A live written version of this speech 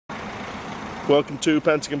Welcome to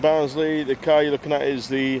Pentagon Barnsley. The car you're looking at is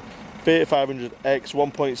the FIAT 500X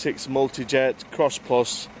 1.6 MultiJet Cross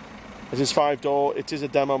Plus. This is 5-door. It is a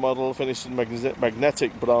demo model finished in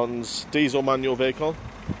magnetic bronze diesel manual vehicle.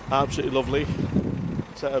 Absolutely lovely.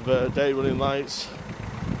 Set of day running lights.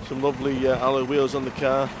 Some lovely alloy wheels on the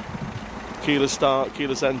car. Keyless start,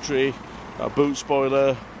 keyless entry. A boot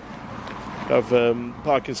spoiler. Have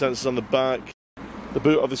parking sensors on the back. The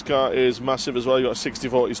boot of this car is massive as well. You've got a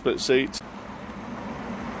 60/40 split seat.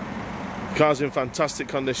 The car's in fantastic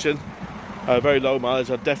condition, very low mileage.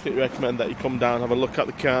 I definitely recommend that you come down, have a look at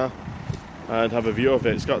the car and have a view of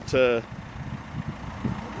it. It's got a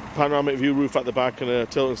panoramic view roof at the back and a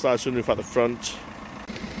tilt and slide sunroof at the front.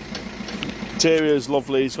 Interior is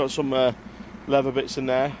lovely. It's got some leather bits in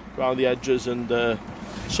there around the edges and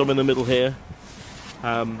some in the middle here.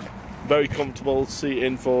 Very comfortable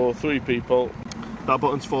seating for 3 people. That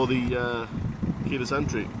button's for the keyless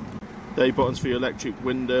entry. There are buttons for your electric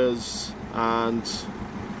windows and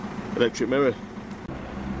electric mirror.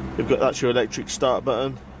 You've got that's your electric start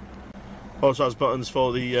button. Also has buttons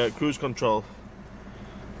for the cruise control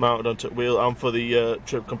mounted onto the wheel and for the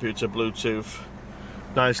trip computer Bluetooth.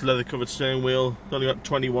 Nice leather covered steering wheel. It's only got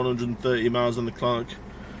 2130 miles on the clock.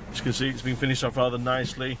 As you can see, it's been finished off rather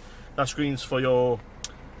nicely. That screen's for your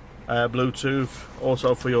Bluetooth,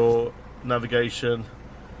 also for your navigation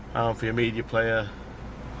and for your media player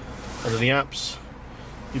and any apps.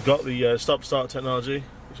 You've got the stop-start technology,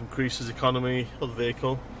 which increases economy of the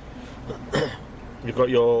vehicle. You've got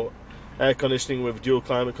your air conditioning with dual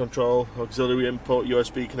climate control, auxiliary input,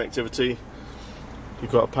 USB connectivity.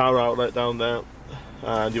 You've got a power outlet down there,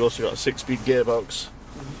 and you've also got a 6-speed gearbox.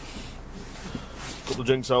 A couple of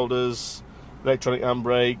drinks holders, electronic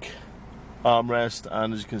handbrake, armrest,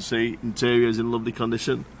 and as you can see, interior is in lovely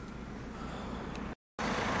condition.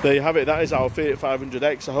 There you have it, that is our FIAT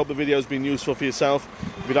 500X. I hope the video has been useful for yourself.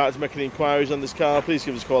 If you'd like to make any inquiries on this car, please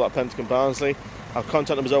give us a call at Pentagon Barnsley. Our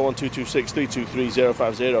contact number is 01226 323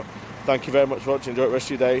 050. Thank you very much for watching. Enjoy the rest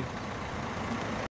of your day.